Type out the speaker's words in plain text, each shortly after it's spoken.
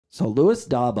So Louis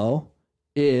Dabo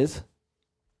is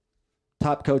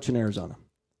top coach in Arizona.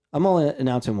 I'm only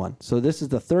announcing one. So this is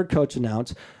the third coach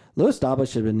announced. Louis Dabo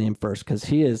should have been named first because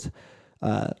he is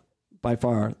by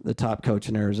far the top coach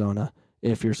in Arizona.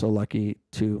 If you're so lucky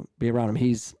to be around him,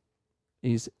 he's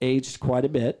aged quite a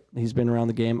bit. He's been around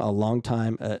the game a long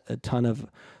time, a ton of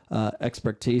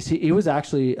expertise. He was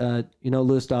actually,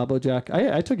 Louis Dabo, Jack.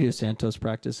 I took you to Santos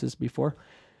practices before.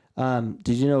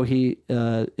 Did you know he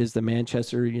is the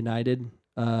Manchester United?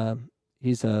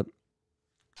 He's a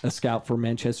scout for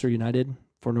Manchester United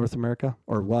for North America,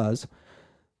 or was,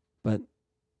 but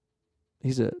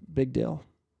he's a big deal.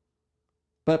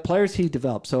 But players he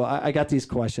developed. So I got these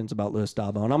questions about Louis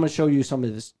Dabo, and I'm going to show you some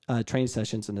of his training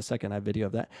sessions in a second. I have video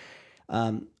of that.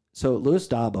 So Louis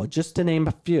Dabo, just to name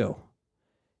a few,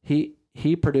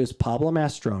 he produced Pablo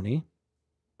Mastroni,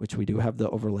 which we do have the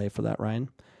overlay for that, Ryan.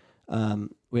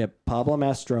 We have Pablo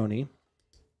Mastroni,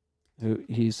 who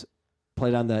he's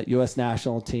played on the U.S.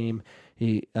 national team.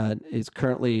 He is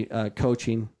currently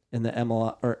coaching in the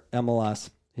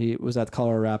MLS. He was at the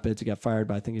Colorado Rapids. He got fired,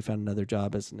 but I think he found another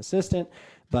job as an assistant.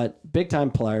 But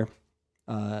big-time player.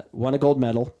 Won a gold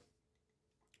medal,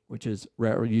 which is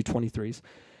rare, U23s.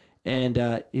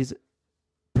 And he's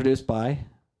produced by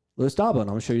Louis Dabo. And I'm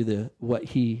going to show you what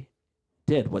he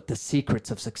did, what the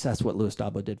secrets of success, what Louis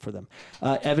Dabo did for them.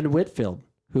 Evan Whitfield,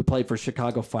 who played for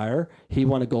Chicago Fire. He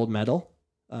won a gold medal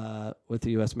with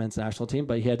the U.S. men's national team,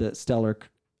 but he had a stellar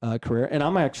career. And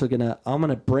I'm actually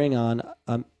gonna bring on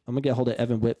I'm gonna get hold of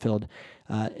Evan Whitfield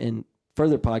in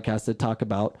further podcasts to talk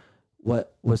about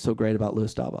what was so great about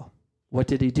Louis Dabo. What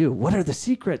did he do? What are the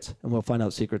secrets? And we'll find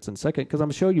out secrets in a second, because I'm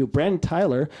gonna show you Brandon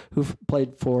Tyler, who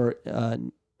played for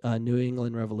New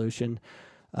England Revolution.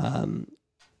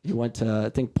 He went to, I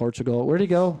think, Portugal. Where'd he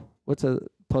go? What's a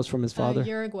post from his father?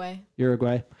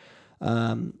 Uruguay.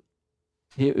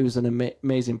 He was an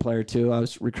amazing player, too. I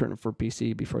was recruiting for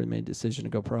BC before he made a decision to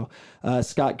go pro.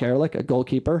 Scott Garlick, a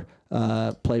goalkeeper,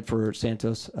 played for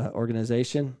Santos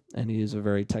organization, and he is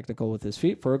very technical with his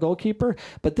feet for a goalkeeper.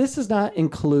 But this is not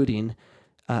including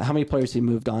how many players he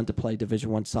moved on to play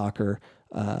Division I soccer.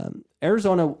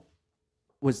 Arizona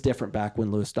was different back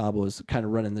when Louis Dabo was kind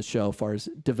of running the show as far as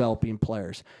developing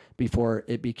players before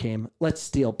it became, let's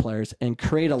steal players and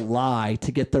create a lie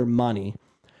to get their money.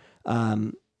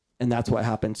 And that's what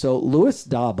happened. So Louis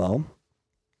Dabo,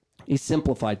 he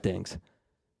simplified things.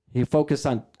 He focused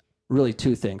on really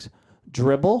two things: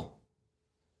 dribble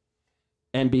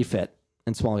and be fit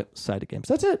in small-sided games.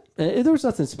 That's it. There was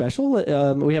nothing special.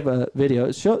 We have a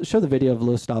video. Show the video of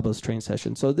Louis Dabo's training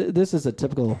session. So this is a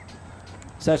typical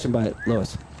session by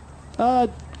Louis.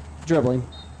 Dribbling,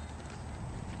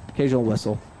 occasional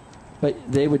whistle. But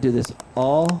they would do this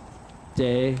all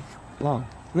day long.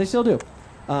 And they still do.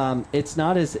 It's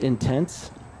not as intense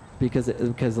because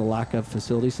of the lack of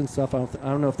facilities and stuff. I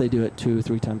don't know if they do it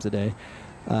 2-3 times a day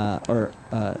or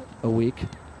a week.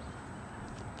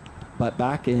 But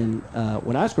back in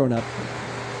when I was growing up,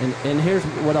 and here's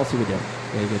what else you would do.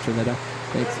 Yeah, you can turn that down.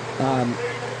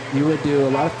 Thanks. You would do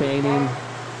a lot of feigning,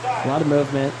 a lot of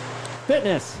movement,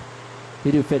 fitness.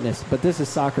 You do fitness, but this is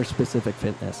soccer-specific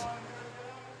fitness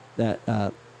that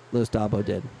Louis Dabo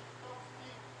did.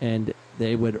 And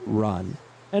they would run,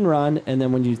 and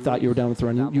then when you thought you were done with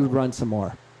running, you would run some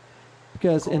more.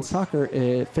 Because in soccer,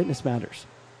 fitness matters.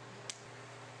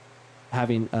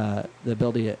 Having the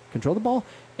ability to control the ball.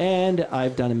 And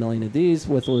I've done a million of these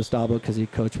with Louis Dabo because he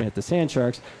coached me at the Sand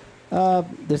Sharks.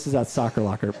 This is at Soccer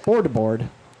Locker, board to board,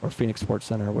 or Phoenix Sports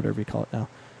Center, or whatever you call it now.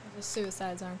 Those are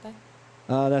suicides, aren't they?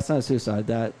 That's not a suicide.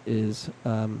 That is,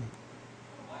 well,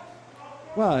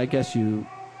 I guess you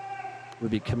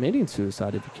would be committing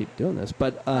suicide if you keep doing this.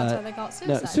 But that's why they call it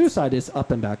suicide. No, suicide is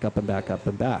up and back, up and back, up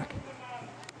and back.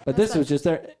 But this was just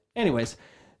there. Anyways,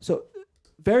 so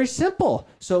very simple.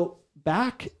 So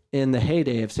back in the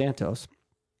heyday of Santos,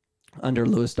 under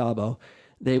Louis Dabo,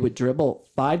 they would dribble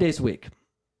 5 days a week.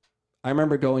 I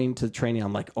remember going to the training.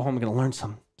 I'm like, oh, I'm going to learn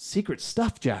some secret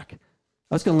stuff, Jack.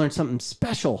 I was going to learn something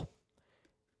special.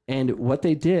 And what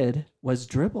they did was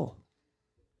dribble.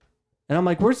 And I'm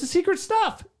like, where's the secret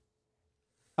stuff?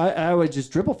 I would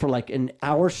just dribble for like an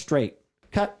hour straight.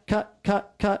 Cut.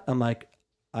 I'm like,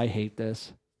 I hate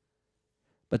this.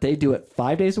 But they do it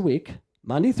 5 days a week,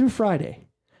 Monday through Friday.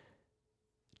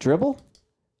 Dribble,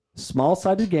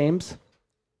 small-sided games,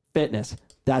 fitness.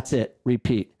 That's it.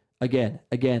 Repeat. Again.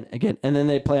 And then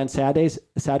they play on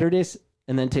Saturdays,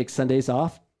 and then take Sundays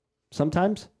off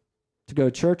sometimes to go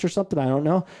to church or something. I don't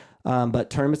know.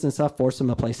 But tournaments and stuff force them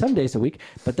to play 7 days a week.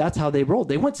 But that's how they rolled.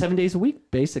 They went 7 days a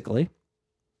week, basically.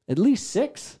 At least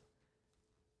 6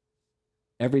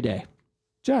 every day.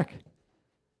 Jack,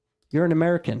 You're an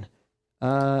American.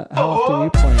 How often are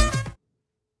you playing?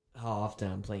 How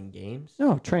often I'm playing games?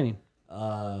 No, training.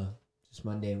 Just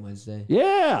Monday and Wednesday.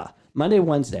 Yeah. Monday,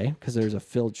 Wednesday, because there's a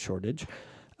field shortage.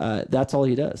 That's all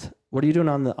he does. What are you doing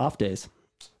on the off days?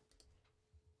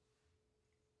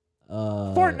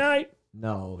 Fortnite.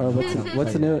 No. Or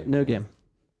what's the new game?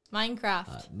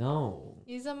 Minecraft. No.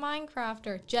 He's a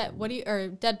Minecrafter.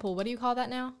 Deadpool, what do you call that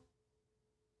now?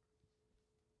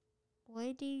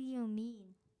 What do you mean?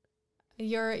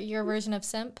 Your version of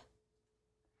simp?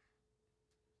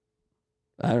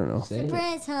 I don't know. Super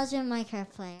intelligent Minecraft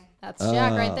player. That's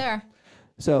Jack right there.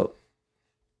 So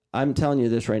I'm telling you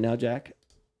this right now, Jack.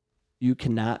 You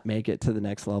cannot make it to the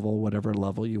next level, whatever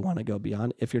level you want to go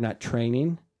beyond, if you're not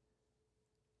training,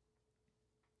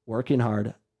 working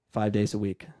hard 5 days a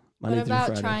week. Monday What through about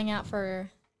Friday. trying out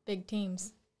for big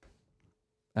teams?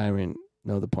 I mean,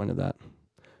 know the point of that.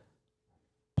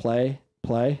 Play,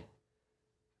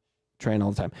 train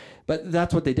all the time. But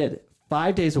that's what they did.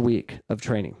 5 days a week of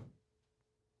training.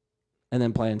 And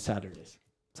then playing Saturdays.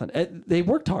 They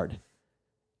worked hard.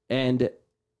 And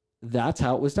that's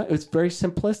how it was done. It was very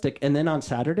simplistic. And then on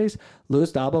Saturdays,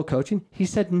 Louis Dabo coaching, he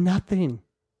said nothing.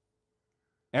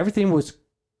 Everything was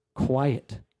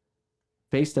quiet,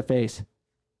 face to face.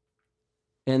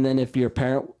 And then if your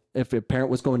parent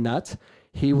was going nuts,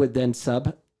 he would then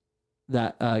sub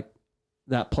that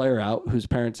player out whose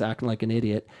parents acting like an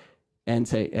idiot and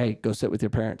say, "Hey, go sit with your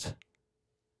parents."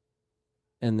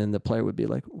 And then the player would be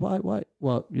like, "Why?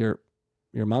 Well, your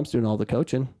mom's doing all the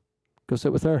coaching. Go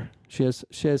sit with her. She has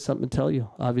something to tell you,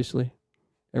 obviously.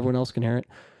 Everyone else can hear it."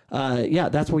 Yeah,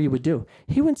 that's what he would do.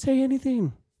 He wouldn't say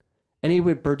anything. And he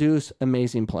would produce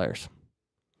amazing players.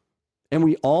 And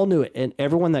we all knew it. And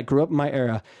everyone that grew up in my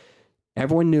era,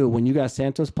 everyone knew when you got a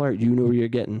Santos player, you knew you're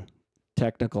getting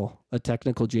a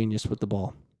technical genius with the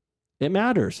ball. It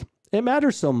matters. It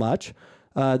matters so much.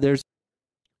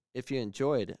 If you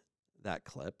enjoyed that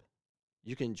clip,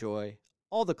 you can enjoy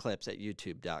all the clips at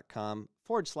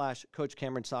youtube.com/Coach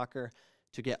Cameron Soccer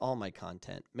to get all my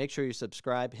content. Make sure you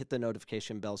subscribe, hit the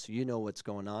notification bell so you know what's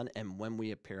going on and when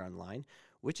we appear online,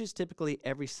 which is typically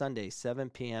every Sunday, 7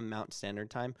 p.m. Mountain Standard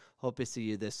Time. Hope to see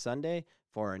you this Sunday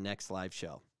for our next live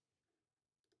show.